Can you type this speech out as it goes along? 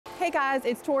Hey guys,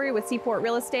 it's Tori with Seaport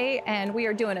Real Estate, and we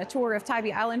are doing a tour of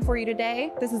Tybee Island for you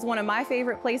today. This is one of my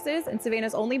favorite places and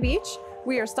Savannah's only beach.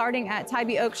 We are starting at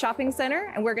Tybee Oak Shopping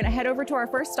Center, and we're gonna head over to our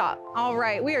first stop. All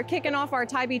right, we are kicking off our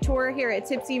Tybee tour here at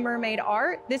Tipsy Mermaid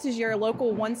Art. This is your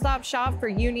local one-stop shop for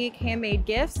unique handmade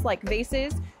gifts like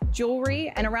vases,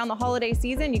 jewelry, and around the holiday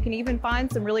season, you can even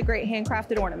find some really great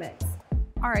handcrafted ornaments.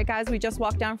 All right, guys, we just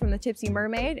walked down from the Tipsy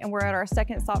Mermaid and we're at our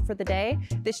second stop for the day.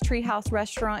 This treehouse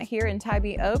restaurant here in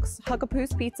Tybee Oaks,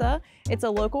 Huckapoo's Pizza. It's a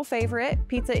local favorite.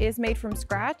 Pizza is made from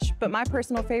scratch, but my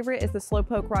personal favorite is the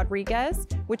Slowpoke Rodriguez,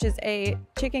 which is a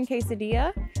chicken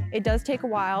quesadilla. It does take a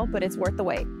while, but it's worth the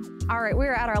wait. All right,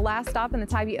 we're at our last stop in the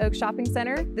Tybee Oaks Shopping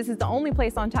Center. This is the only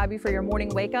place on Tybee for your morning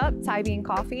wake up, Tybee and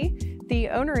Coffee. The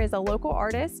owner is a local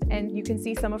artist, and you can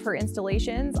see some of her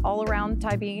installations all around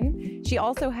Tybee. She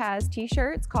also has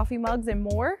t-shirts, coffee mugs, and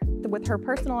more with her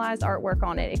personalized artwork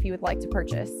on it if you would like to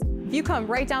purchase. If you come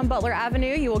right down Butler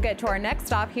Avenue, you will get to our next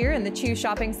stop here in the Chew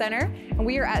Shopping Center. And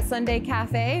we are at Sunday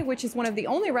Cafe, which is one of the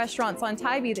only restaurants on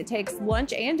Tybee that takes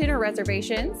lunch and dinner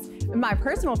reservations. And my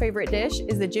personal favorite dish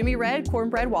is the Jimmy Red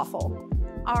Cornbread Waffle.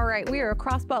 All right, we are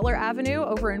across Butler Avenue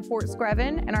over in Fort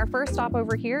Screven, and our first stop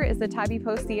over here is the Tybee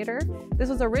Post Theater. This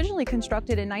was originally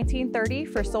constructed in 1930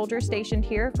 for soldiers stationed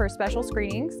here for special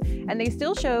screenings, and they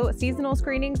still show seasonal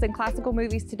screenings and classical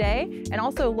movies today, and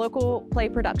also local play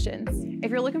productions.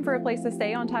 If you're looking for a place to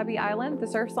stay on Tybee Island, the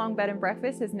Surf Song Bed and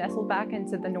Breakfast is nestled back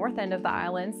into the north end of the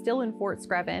island, still in Fort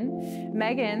Screven.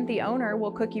 Megan, the owner,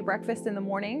 will cook you breakfast in the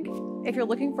morning. If you're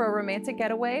looking for a romantic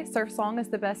getaway, Surf Song is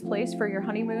the best place for your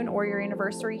honeymoon or your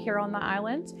anniversary here on the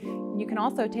island. You can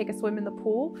also take a swim in the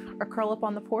pool or curl up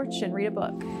on the porch and read a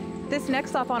book. This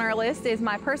next stop on our list is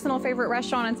my personal favorite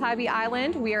restaurant on Tybee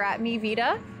Island. We are at Mi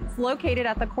Vida. It's located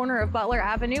at the corner of Butler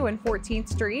Avenue and 14th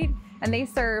Street, and they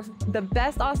serve the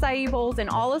best acai bowls in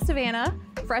all of Savannah,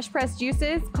 fresh pressed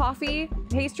juices, coffee,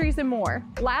 pastries, and more.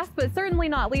 Last but certainly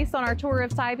not least on our tour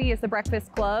of Tybee is the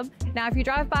Breakfast Club. Now, if you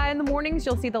drive by in the mornings,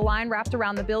 you'll see the line wrapped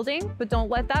around the building, but don't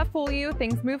let that fool you.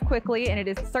 Things move quickly, and it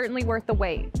is certainly worth the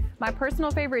wait. My personal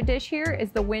favorite dish here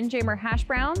is the Windjammer hash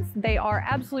browns. They are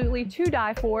absolutely to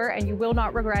die for, and you will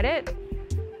not regret it.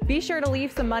 Be sure to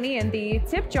leave some money in the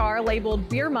tip jar labeled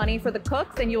beer money for the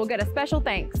cooks, and you will get a special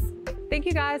thanks. Thank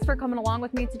you guys for coming along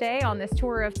with me today on this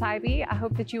tour of Tybee. I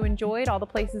hope that you enjoyed all the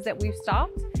places that we've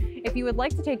stopped. If you would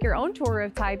like to take your own tour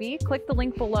of Tybee, click the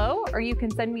link below, or you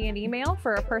can send me an email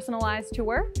for a personalized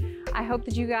tour. I hope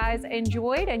that you guys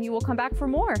enjoyed and you will come back for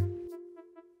more.